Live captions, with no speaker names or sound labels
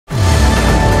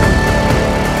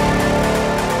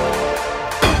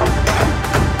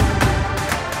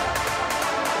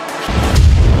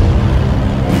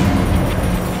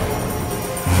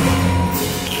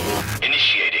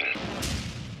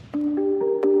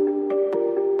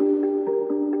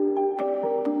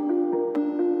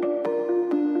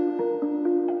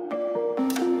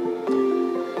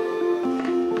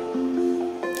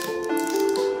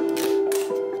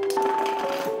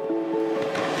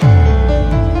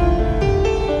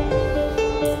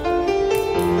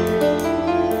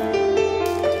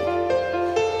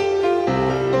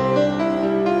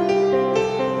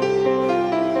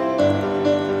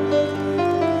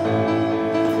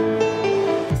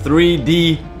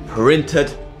3D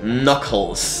printed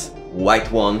knuckles.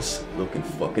 White ones, looking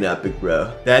fucking epic,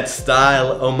 bro. That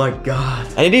style, oh my god.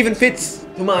 And it even fits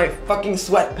to my fucking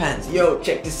sweatpants. Yo,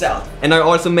 check this out. And I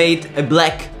also made a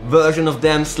black version of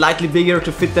them, slightly bigger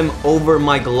to fit them over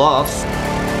my gloves.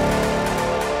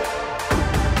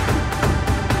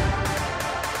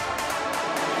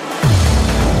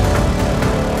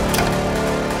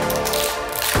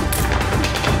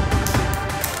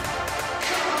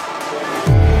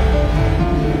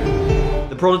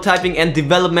 Prototyping and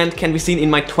development can be seen in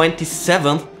my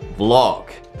 27th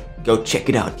vlog. Go check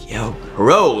it out, yo.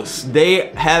 Rose, they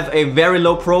have a very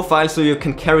low profile, so you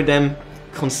can carry them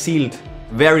concealed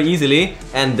very easily,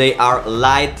 and they are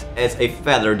light as a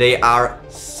feather. They are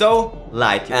so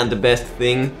light, and the best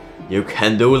thing, you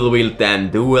can dual wield them.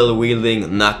 Dual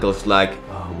wielding knuckles, like,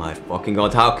 oh my fucking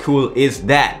god, how cool is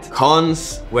that?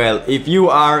 Cons, well, if you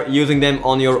are using them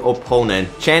on your opponent,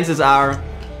 chances are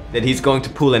that he's going to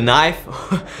pull a knife,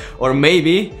 or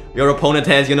maybe your opponent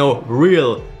has, you know,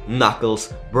 real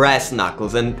knuckles, brass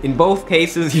knuckles, and in both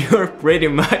cases you're pretty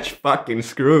much fucking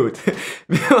screwed.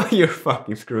 You're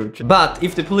fucking screwed. But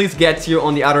if the police gets you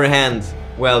on the other hand,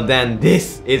 well then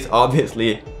this is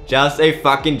obviously just a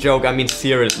fucking joke. I mean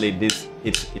seriously,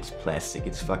 it's plastic,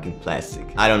 it's fucking plastic.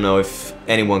 I don't know if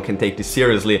anyone can take this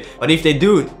seriously, but if they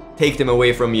do take them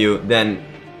away from you, then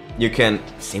you can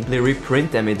simply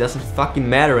reprint them. It doesn't fucking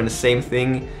matter. And the same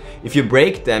thing, if you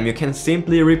break them, you can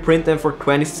simply reprint them for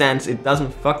 20 cents. It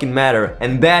doesn't fucking matter.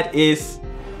 And that is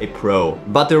a pro.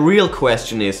 But the real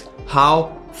question is,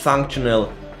 how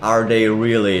functional are they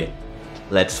really?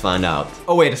 Let's find out.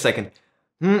 Oh, wait a second.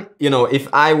 You know, if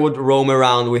I would roam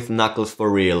around with knuckles for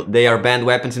real, they are banned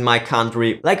weapons in my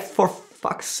country. Like, for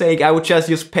fuck's sake, I would just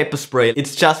use pepper spray.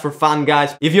 It's just for fun,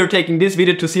 guys. If you're taking this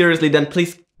video too seriously, then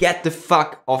please get the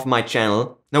fuck off my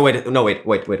channel. No,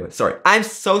 wait, sorry. I'm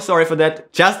so sorry for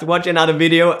that. Just watch another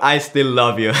video, I still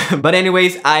love you. But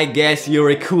anyways, I guess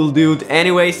you're a cool dude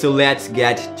anyway, so let's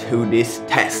get to this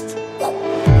test.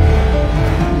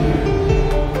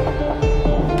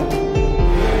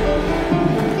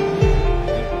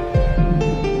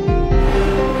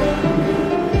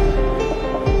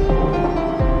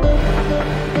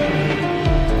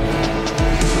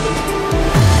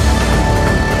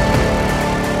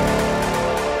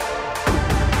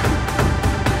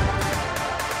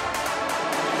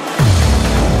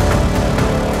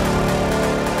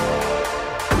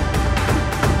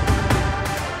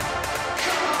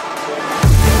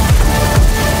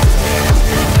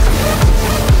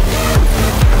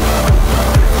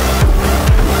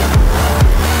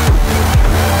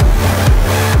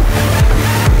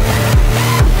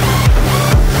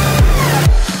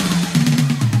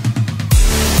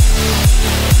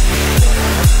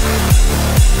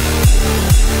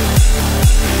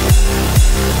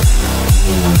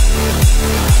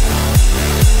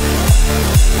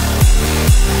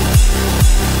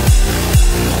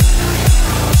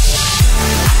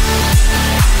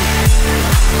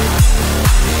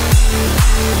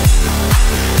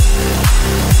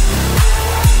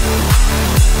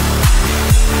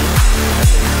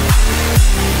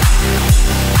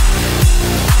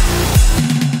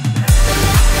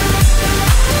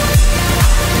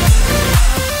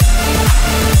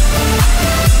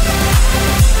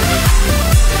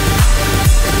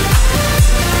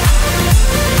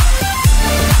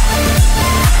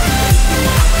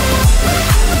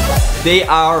 They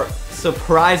are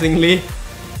surprisingly,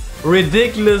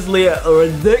 ridiculously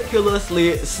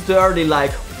sturdy.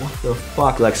 Like, what the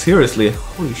fuck? Like, seriously,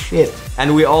 holy shit.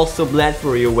 And we also bled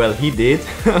for you. Well, he did.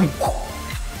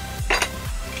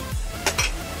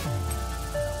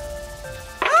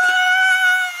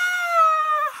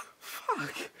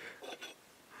 Fuck.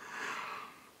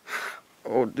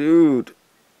 Oh, dude.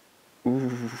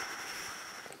 Ooh.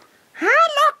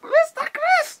 Hello, Mr.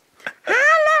 Chris.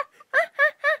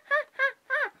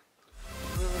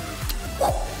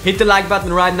 Hit the like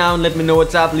button right now and let me know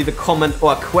what's up. Leave a comment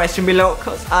or a question below,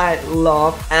 cause I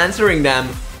love answering them.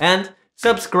 And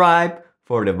subscribe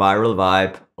for the viral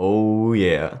vibe. Oh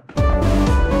yeah.